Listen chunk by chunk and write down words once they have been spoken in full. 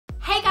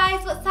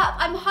what's up?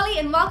 I'm Holly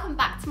and welcome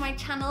back to my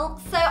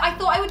channel. So I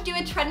thought I would do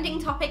a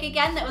trending topic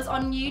again that was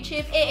on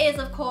YouTube. It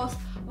is, of course,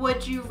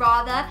 would you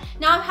rather.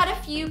 Now I've had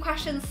a few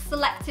questions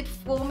selected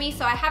for me,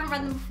 so I haven't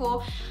read them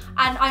before,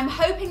 and I'm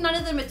hoping none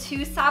of them are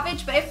too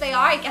savage, but if they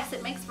are, I guess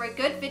it makes for a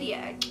good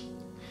video.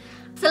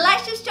 So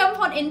let's just jump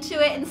on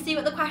into it and see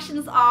what the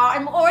questions are.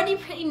 I'm already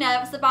pretty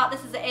nervous about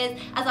this as it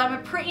is, as I'm a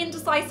pretty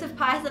indecisive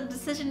person.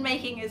 Decision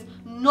making is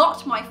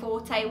not my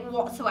forte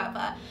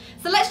whatsoever.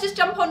 So let's just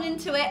jump on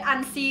into it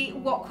and see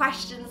what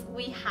questions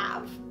we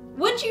have.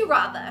 Would you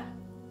rather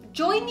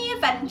join the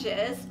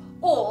Avengers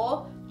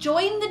or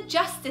join the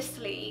Justice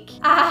League?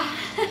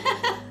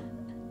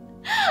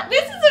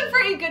 This is a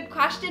pretty good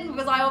question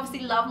because I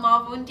obviously love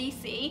Marvel and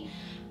DC.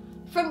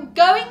 From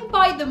going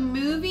by the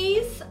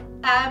movies,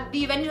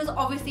 the Avengers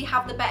obviously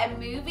have the better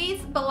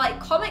movies, but like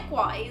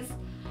comic-wise,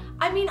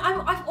 I mean,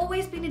 I've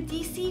always been a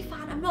DC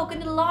fan, I'm not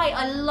gonna lie.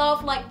 I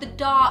love like the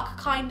dark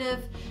kind of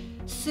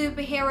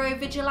superhero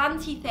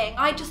vigilante thing.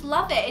 I just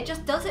love it, it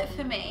just does it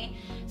for me.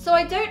 So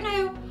I don't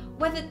know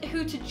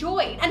who to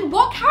join. And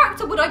what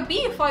character would I be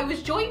if I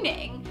was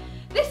joining?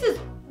 This is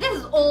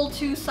all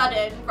too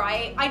sudden,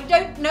 right? I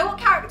don't know what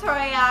character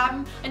I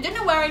am. I don't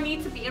know where I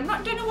need to be. Don't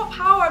know what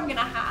power I'm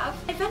gonna have.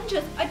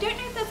 Avengers, I don't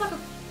know if there's like a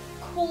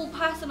cool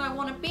person I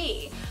want to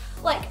be.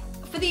 Like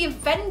for the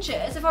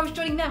Avengers, if I was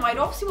joining them, I'd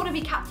obviously want to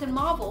be Captain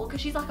Marvel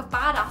because she's like a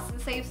badass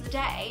and saves the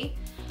day.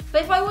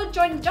 But if I would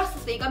join the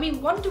Justice League, I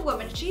mean Wonder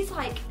Woman, she's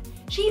on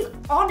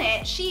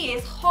it. She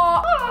is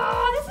hot.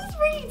 Oh, this is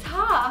really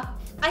tough.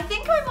 I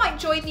think I might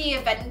join the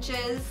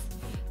Avengers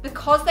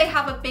because they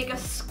have a bigger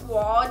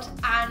squad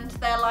and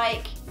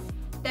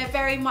they're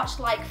very much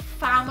like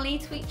family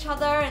to each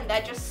other, and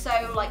they're just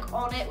so like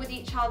on it with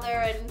each other,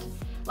 and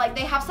like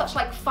they have such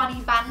like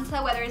funny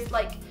banter, whether it's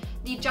like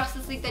the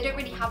Justice League, they don't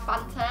really have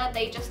banter,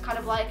 they just kind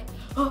of like,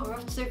 oh, we're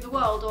off to save the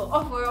world, or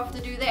oh, we're off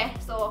to do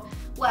this, or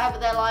whatever.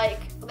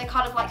 They're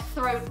kind of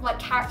like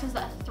characters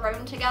that are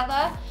thrown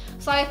together.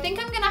 So I think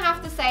I'm gonna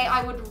have to say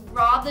I would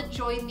rather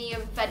join the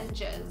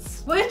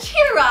Avengers. Would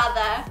you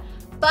rather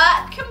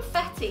burp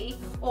confetti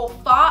or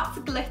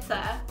fart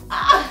glitter?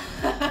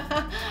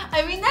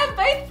 I mean, they're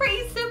both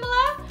pretty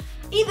similar.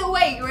 Either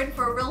way, you're in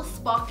for a real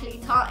sparkly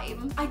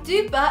time. I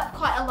do burp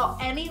quite a lot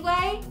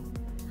anyway.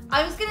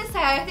 I was gonna say,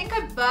 I think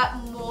I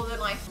burp more than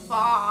I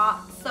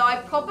fart, so I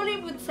probably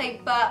would say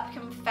burp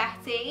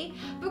confetti.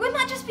 But wouldn't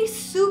that just be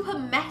super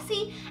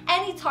messy?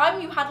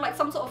 Anytime you had like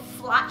some sort of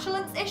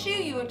flatulence issue,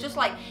 you would just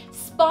like,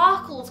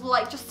 sparkles were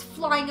like just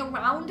flying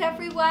around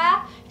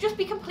everywhere. It'd just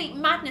be complete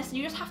madness, and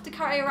you just have to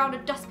carry around a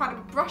dustpan and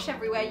a brush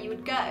everywhere you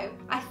would go.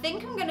 I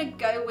think I'm gonna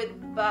go with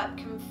burp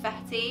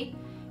confetti,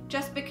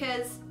 just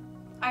because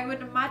I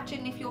would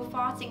imagine if you're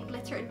farting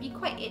glitter, it'd be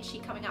quite itchy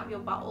coming out of your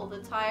butt all the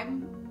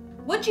time.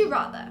 Would you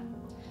rather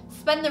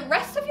spend the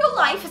rest of your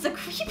life as a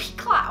creepy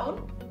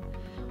clown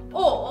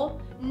or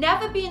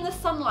never be in the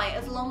sunlight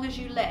as long as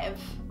you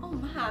live? Oh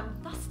man,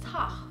 that's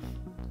tough.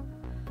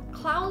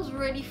 Clowns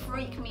really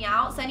freak me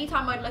out, so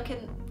anytime I'd look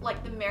in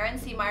like the mirror and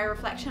see my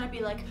reflection, I'd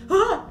be like,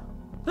 ah!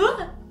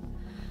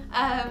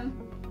 Ah!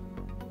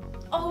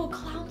 Oh,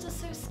 clowns are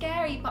so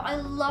scary, but I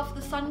love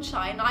the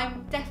sunshine.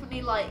 I'm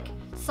definitely like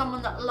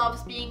someone that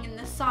loves being in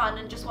the sun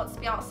and just wants to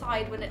be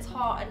outside when it's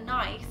hot and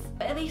nice.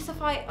 But at least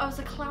if I was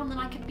a clown, then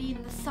I could be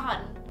in the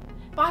sun.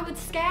 But I would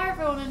scare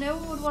everyone and no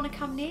one would want to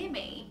come near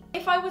me.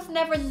 If I was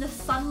never in the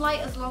sunlight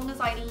as long as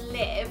I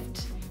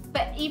lived,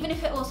 but even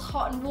if it was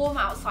hot and warm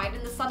outside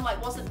and the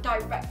sunlight wasn't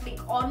directly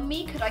on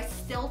me, could I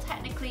still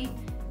technically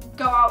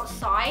go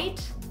outside?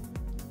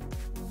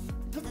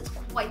 Because it's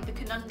quite the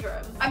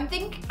conundrum. I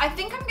think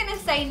I'm gonna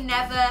say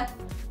never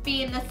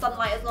be in the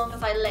sunlight as long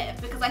as I live,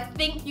 because I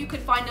think you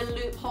could find a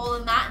loophole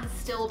in that and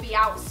still be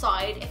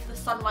outside if the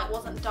sunlight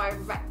wasn't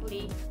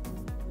directly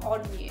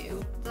on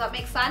you. Does that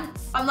make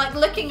sense? I'm like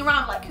looking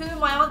around like, who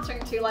am I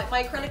answering to? Like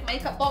my acrylic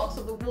makeup box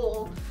or the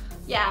wall?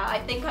 Yeah, I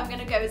think I'm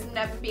gonna go as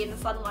never be in the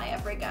sunlight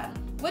ever again.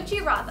 Would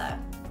you rather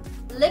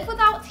live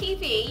without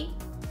TV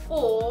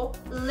or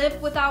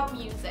live without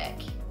music?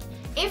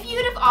 If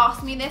you'd have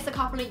asked me this a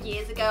couple of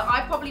years ago,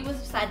 I probably would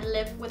have said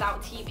live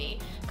without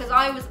TV, because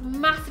I was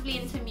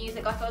massively into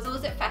music. Like I was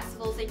always at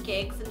festivals and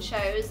gigs and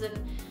shows, and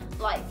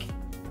like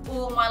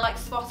all my like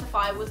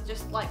Spotify was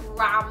just like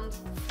rammed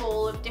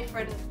full of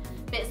different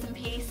bits and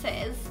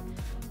pieces.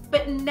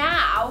 But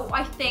now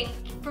I think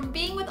from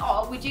being with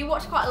Odd, we do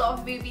watch quite a lot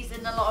of movies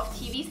and a lot of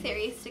TV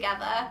series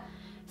together.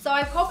 So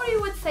I probably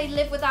would say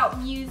live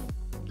without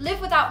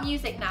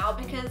music now,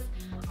 because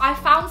I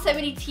found so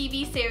many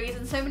TV series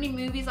and so many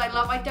movies I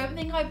love. I don't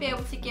think I'd be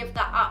able to give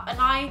that up, and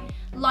I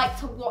like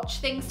to watch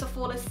things to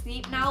fall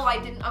asleep now.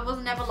 I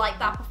wasn't ever like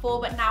that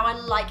before, but now I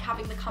like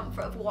having the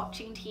comfort of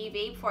watching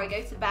TV before I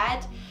go to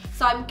bed.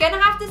 So I'm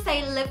gonna have to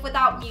say live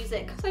without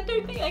music, because I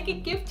don't think I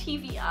could give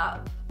TV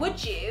up.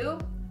 Would you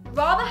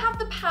rather have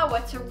the power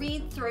to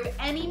read through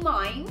any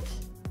mind?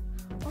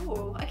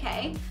 Oh,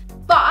 okay.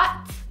 But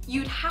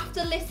you'd have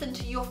to listen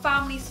to your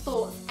family's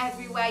thoughts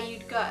everywhere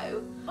you'd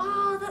go.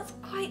 Oh, that's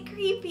quite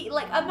creepy.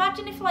 Like,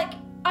 imagine if like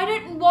I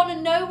don't want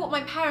to know what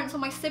my parents or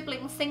my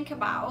siblings think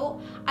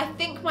about. I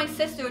think my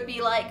sister would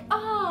be like,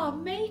 oh,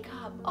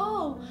 makeup,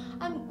 oh,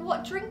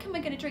 what drink am I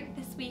going to drink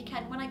this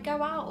weekend when I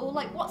go out, or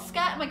like what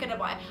skirt am I going to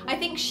buy? I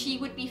think she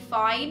would be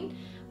fine,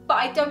 but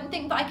I don't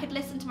think that I could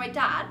listen to my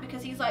dad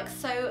because he's like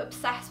so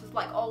obsessed with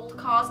like old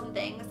cars and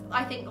things.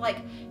 I think like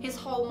his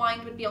whole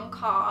mind would be on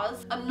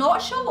cars. I'm not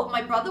sure what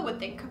my brother would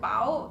think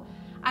about.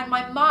 And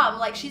my mum,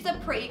 like, she's a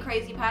pretty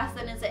crazy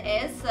person as it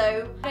is,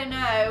 so I don't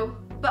know.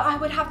 But I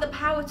would have the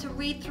power to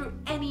read through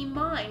any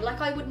mind. Like,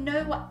 I would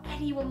know what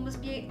anyone was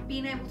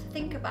being able to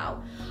think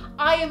about.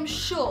 I am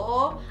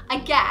sure,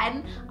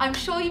 again, I'm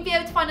sure you'd be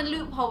able to find a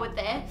loophole with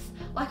this.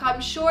 Like, I'm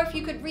sure if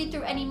you could read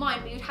through any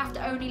mind, but you'd have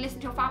to only listen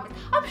to your family,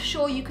 I'm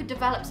sure you could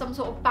develop some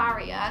sort of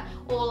barrier,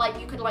 or like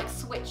you could like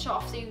switch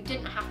off so you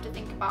didn't have to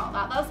think about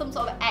that. That's some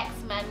sort of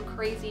X-Men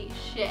crazy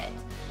shit.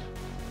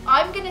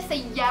 I'm gonna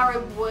say yeah, I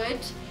would,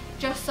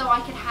 just so I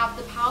could have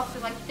the power,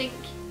 because I think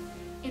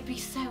it'd be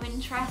so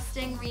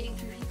interesting reading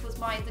through people's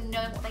minds and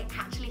knowing what they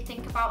actually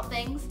think about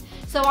things.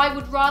 So I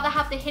would rather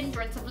have the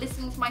hindrance of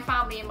listening to my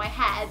family in my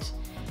head,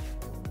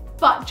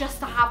 but just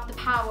to have the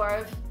power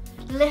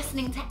of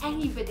listening to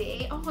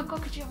anybody. Oh my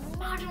god, could you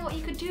imagine what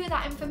you could do with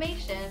that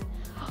information?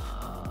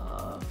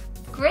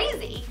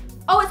 Crazy.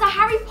 Oh, it's a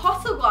Harry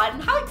Potter one.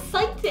 How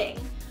exciting.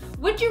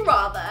 Would you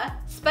rather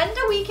spend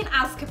a week in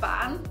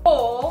Azkaban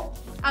or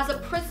as a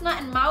prisoner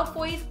in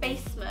Malfoy's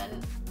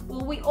basement?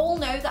 Well, we all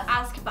know that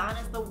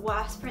Azkaban is the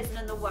worst prison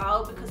in the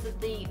world because of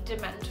the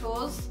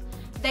Dementors.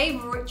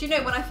 Do you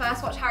know, when I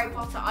first watched Harry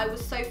Potter, I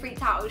was so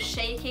freaked out. I was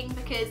shaking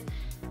because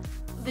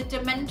the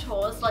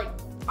Dementors, like,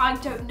 I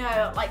don't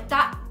know, like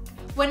that,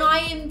 when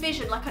I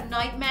envision like a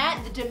nightmare,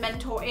 the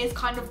Dementor is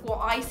kind of what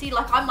I see.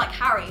 Like, I'm like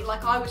Harry,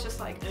 like I was just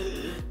like,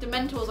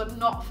 Dementors are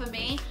not for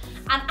me.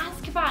 And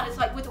Azkaban is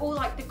like with all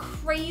like the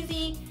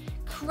crazy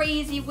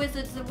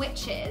wizards and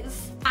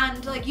witches,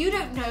 and like you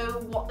don't know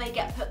what they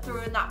get put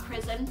through in that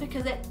prison,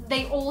 because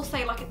they all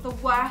say like it's the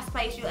worst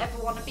place you'll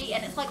ever want to be,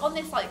 and it's like on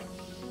this like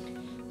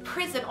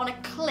prison on a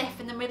cliff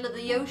in the middle of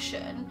the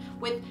ocean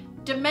with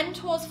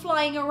Dementors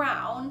flying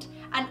around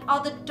and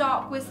other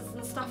dark wizards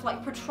and stuff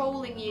like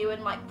patrolling you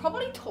and like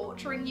probably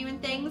torturing you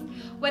and things.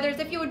 Whereas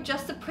if you were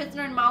just a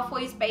prisoner in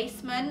Malfoy's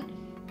basement,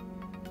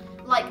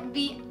 like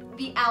the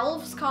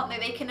elves, can't they?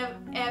 They can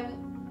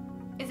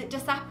is it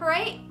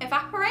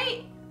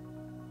evaporate?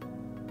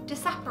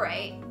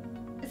 Disapparate.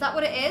 Is that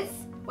what it is?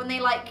 When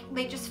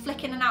they just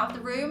flick in and out of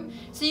the room.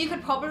 So you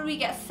could probably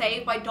get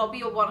saved by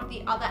Dobby or one of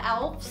the other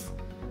elves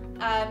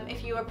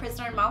if you were a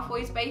prisoner in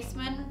Malfoy's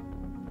basement.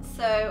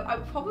 So I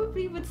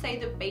probably would say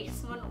the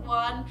basement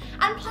one.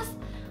 And plus,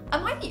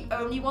 am I the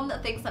only one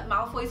that thinks that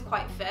Malfoy's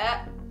quite fit?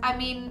 I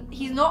mean,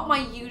 he's not my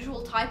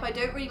usual type. I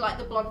don't really like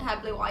the blonde hair,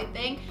 blue eye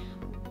thing,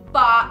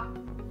 but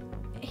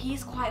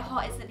he's quite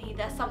hot, isn't he?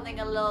 There's something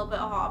a little bit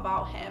hot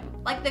about him.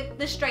 Like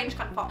the strange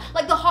kind of hot.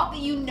 Like the hot that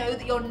you know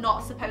that you're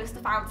not supposed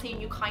to fancy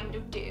and you kind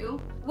of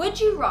do. Would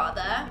you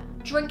rather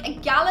drink a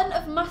gallon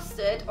of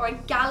mustard or a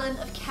gallon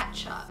of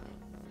ketchup?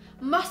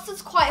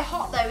 Mustard's quite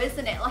hot though,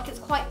 isn't it? Like it's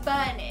quite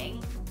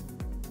burning.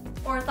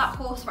 Or is that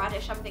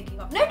horseradish I'm thinking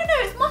of? No,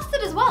 it's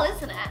mustard as well,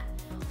 isn't it?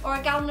 Or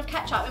a gallon of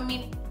ketchup. I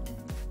mean,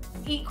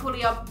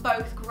 equally are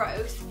both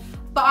gross.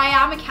 But I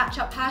am a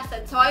ketchup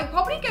person, so I would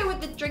probably go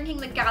with drinking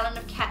the gallon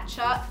of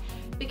ketchup,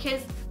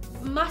 because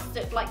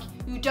mustard, like,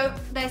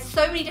 there's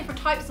so many different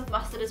types of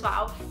mustard as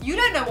well. You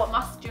don't know what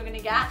mustard you're gonna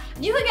get.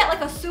 You can get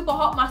like a super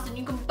hot mustard and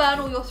you can burn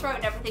all your throat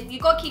and everything.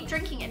 You gotta keep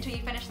drinking it until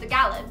you finish the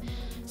gallon.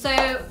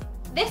 So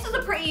this is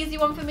a pretty easy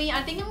one for me.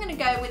 I think I'm gonna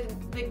go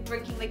with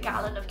drinking the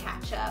gallon of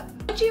ketchup.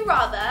 Would you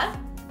rather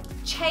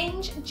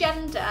change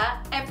gender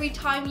every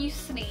time you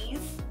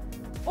sneeze,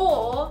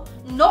 or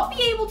not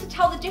be able to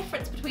tell the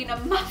difference between a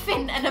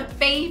muffin and a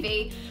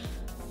baby?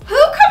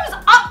 Who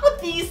comes up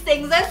with these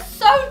things? They're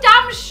so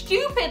damn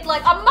stupid.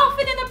 Like a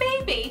muffin and a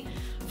baby.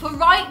 For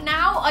right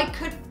now, I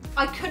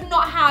could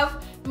not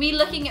have me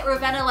looking at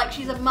Ravenna like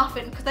she's a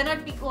muffin, because then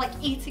I'd be like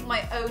eating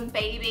my own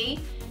baby.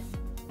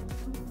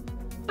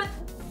 But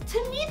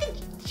to me,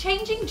 the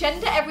changing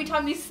gender every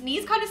time you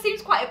sneeze kind of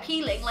seems quite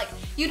appealing. Like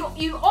you'd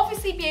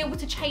obviously be able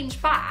to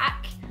change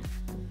back.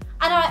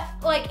 And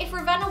if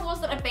Ravenna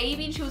wasn't a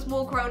baby and she was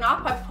more grown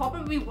up, I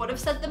probably would have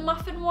said the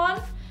muffin one,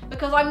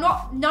 because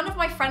none of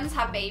my friends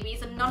have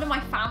babies and none of my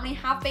family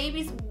have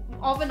babies.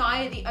 Ov and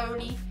I are the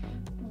only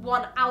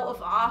one out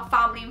of our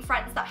family and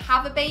friends that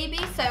have a baby,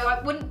 so I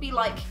wouldn't be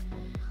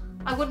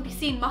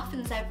seeing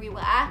muffins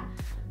everywhere.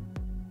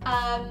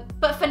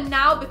 But for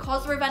now,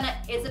 because Ravenna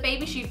is a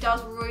baby, she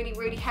does really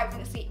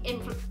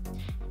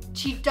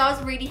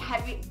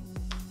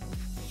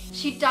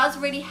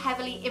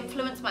heavily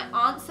influence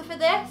my answer for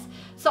this.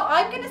 So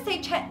I'm gonna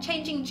say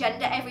changing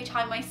gender every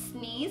time I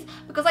sneeze,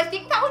 because I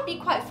think that would be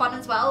quite fun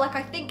as well. Like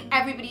I think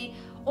everybody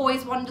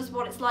always wonders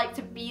what it's like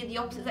to be the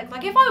opposite sex.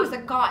 Like if I was a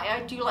guy,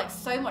 I'd do like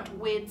so much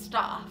weird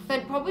stuff.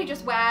 I'd probably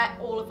just wear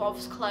all of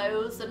Ov's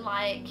clothes and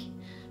like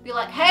be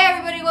like, hey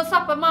everybody, what's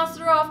up? I'm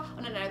Master Ov.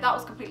 Oh no, that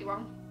was completely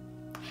wrong.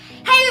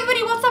 Hey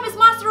everybody, what's up? It's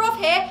Master Ov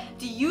here.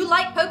 Do you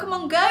like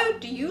Pokemon Go?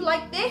 Do you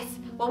like this?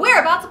 Well,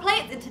 we're about to play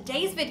it in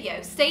today's video.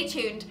 Stay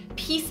tuned.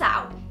 Peace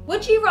out.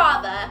 Would you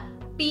rather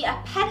be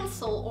a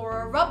pencil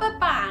or a rubber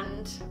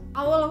band?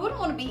 Oh, well, I wouldn't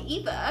want to be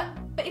either.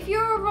 But if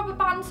you're a rubber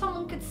band,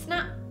 someone could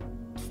snap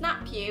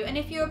you, and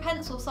if you're a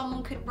pencil,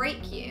 someone could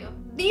break you.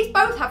 These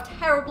both have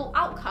terrible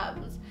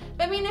outcomes.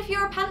 But I mean, if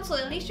you're a pencil,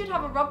 at least you'd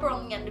have a rubber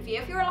on the end of you.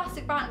 If you're an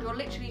elastic band, you're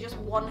literally just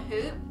one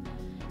hoop.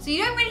 So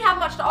you don't really have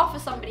much to offer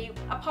somebody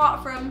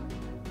apart from,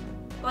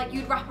 like,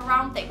 you'd wrap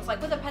around things.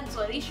 Like with a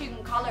pencil, at least you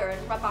can colour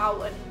and rub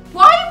out. And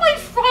why am I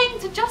trying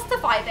to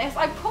justify this?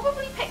 I'd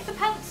probably pick the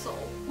pencil.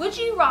 Would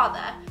you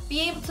rather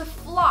be able to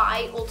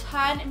fly or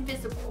turn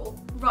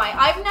invisible? Right,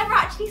 I've never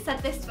actually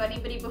said this to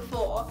anybody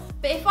before,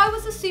 but if I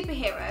was a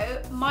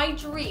superhero, my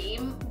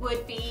dream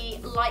would be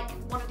like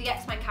one of the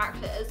X-Men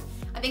characters.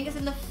 I think it's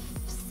in the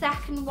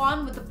second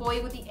one with the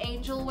boy with the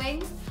angel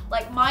wings.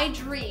 Like my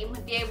dream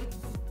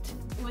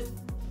would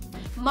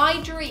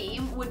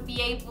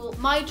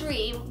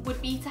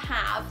be to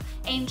have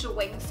angel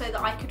wings so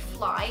that I could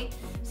fly.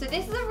 So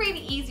this is a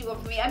really easy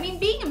one for me. I mean,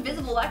 being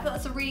invisible,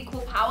 that's a really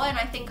cool power, and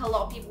I think a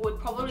lot of people would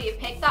probably have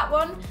picked that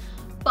one.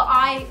 But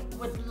I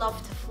would love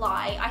to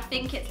fly. I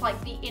think it's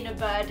like the inner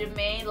bird in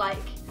me.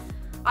 Like,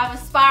 I'm a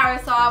sparrow,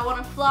 so I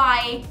want to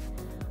fly.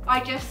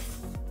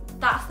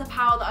 That's the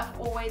power that I've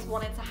always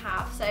wanted to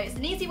have. So it's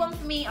an easy one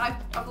for me.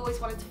 I've always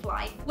wanted to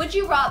fly. Would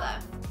you rather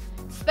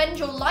spend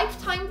your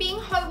lifetime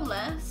being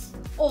homeless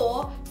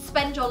or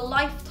spend your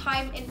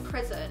lifetime in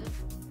prison?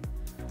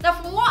 Now,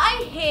 from what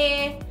I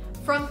hear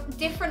from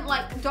different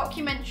like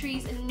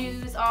documentaries and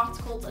news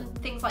articles and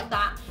things like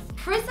that,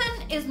 prison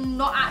is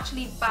not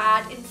actually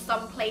bad in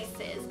some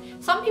places.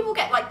 Some people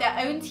get like their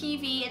own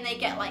TV and they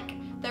get like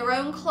their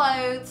own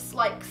clothes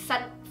like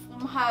sent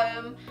from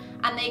home,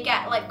 and they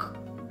get like,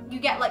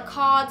 you get like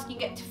cards, you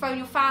get to phone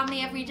your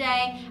family every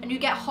day, and you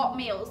get hot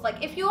meals.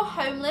 Like if you're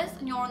homeless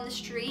and you're on the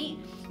street,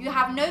 you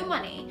have no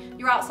money,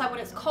 you're outside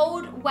when it's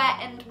cold, wet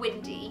and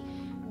windy,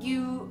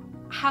 you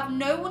have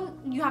no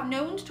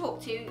one to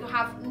talk to, you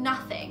have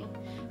nothing.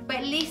 But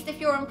at least if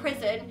you're in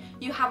prison,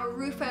 you have a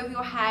roof over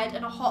your head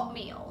and a hot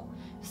meal.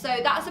 So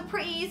that's a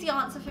pretty easy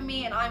answer for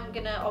me, and I'm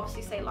gonna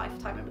obviously say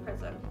lifetime in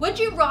prison. Would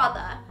you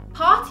rather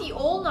party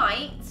all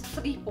night,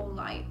 sleep all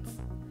night?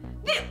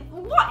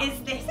 What is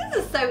this?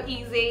 This is so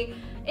easy.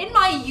 In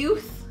my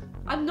youth,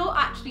 I'm not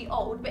actually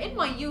old, but in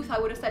my youth I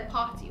would have said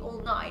party all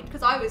night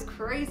because I was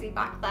crazy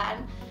back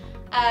then.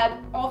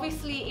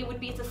 Obviously it would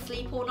be to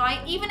sleep all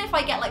night. Even if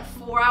I get like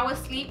 4 hours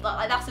sleep,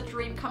 like that's a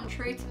dream come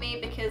true to me,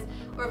 because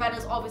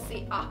Ravenna's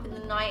obviously up in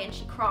the night and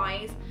she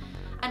cries.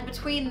 And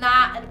between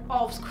that and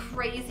Ov's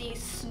crazy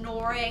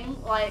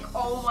snoring, like,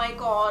 oh my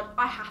god,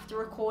 I have to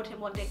record him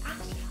one day.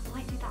 Actually, I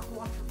might do that for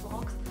one of the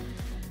vlogs.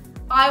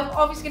 I'm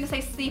obviously going to say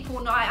sleep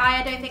all night.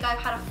 I don't think I've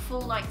had a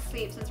full night's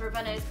sleep since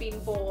Ravenna has been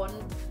born.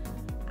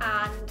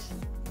 And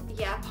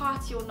yeah,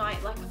 party all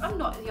night. Like, I'm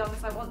not as young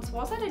as I once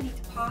was. I don't need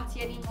to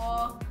party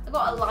anymore. I've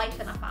got a life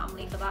and a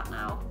family for that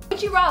now.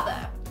 Would you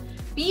rather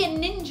be a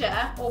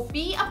ninja or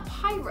be a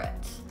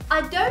pirate?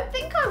 I don't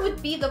think I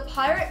would be the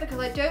pirate because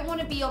I don't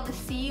want to be on the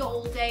sea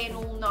all day and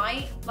all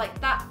night.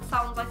 Like, that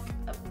sounds like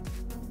a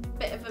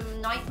bit of a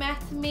nightmare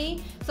to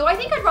me. So I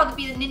think I'd rather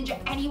be the ninja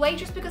anyway,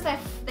 just because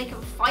they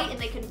can fight and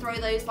they can throw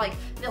those like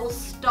little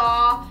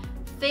star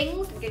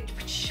things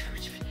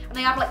and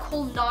they have like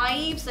cool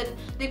knives, and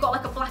they've got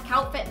like a black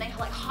outfit and they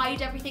like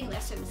hide everything. They're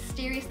so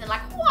mysterious and they're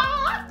like,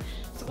 what?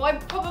 So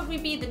I'd probably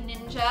be the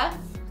ninja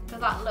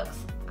because that looks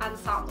and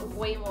sounds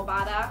way more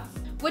badass.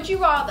 Would you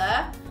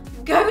rather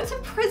go to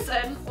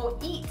prison or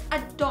eat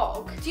a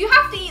dog? Do you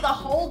have to eat the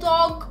whole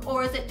dog,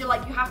 or is it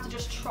like you have to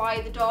just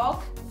try the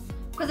dog?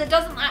 Because it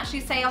doesn't actually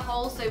say a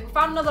whole, so we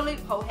found another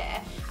loophole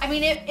here. I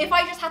mean, if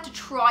I just had to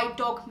try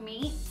dog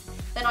meat,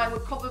 then I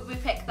would probably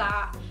pick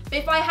that. But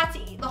if I had to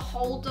eat the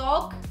whole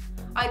dog,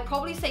 I'd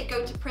probably say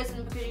go to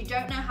prison because you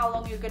don't know how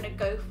long you're gonna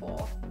go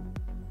for.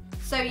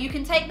 So you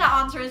can take that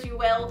answer as you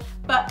will,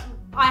 but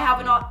I have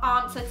an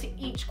answer to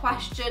each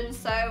question,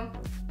 so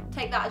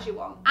take that as you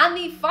want. And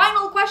the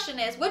final question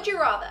is, would you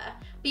rather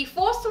be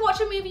forced to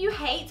watch a movie you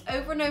hate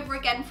over and over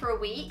again for a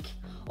week,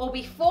 or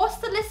be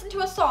forced to listen to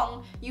a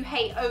song you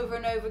hate over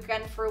and over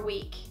again for a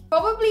week?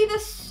 Probably the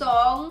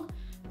song,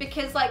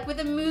 because like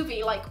with a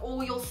movie, like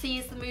all you'll see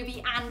is the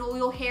movie and all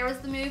you'll hear is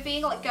the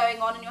movie like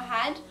going on in your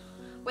head.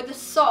 With a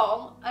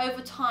song,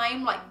 over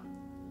time, like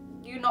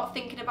you're not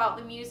thinking about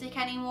the music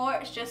anymore,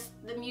 it's just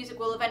the music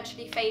will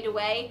eventually fade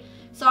away.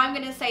 So I'm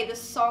gonna say the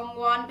song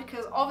one,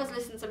 because I've always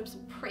listened to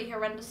some pretty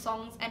horrendous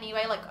songs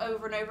anyway, like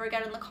over and over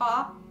again in the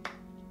car.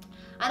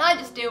 And I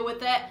just deal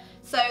with it.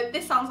 So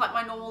this sounds like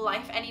my normal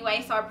life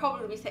anyway, so I'd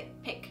probably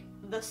pick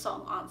the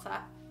song answer.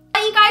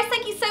 Hey you guys,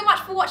 thank you so much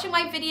for watching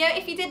my video.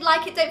 If you did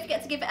like it, don't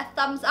forget to give it a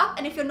thumbs up.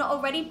 And if you're not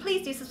already,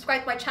 please do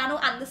subscribe to my channel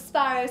and the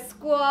Sparrow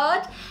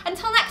Squad.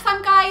 Until next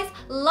time guys,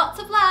 lots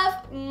of love.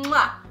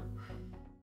 Mwah.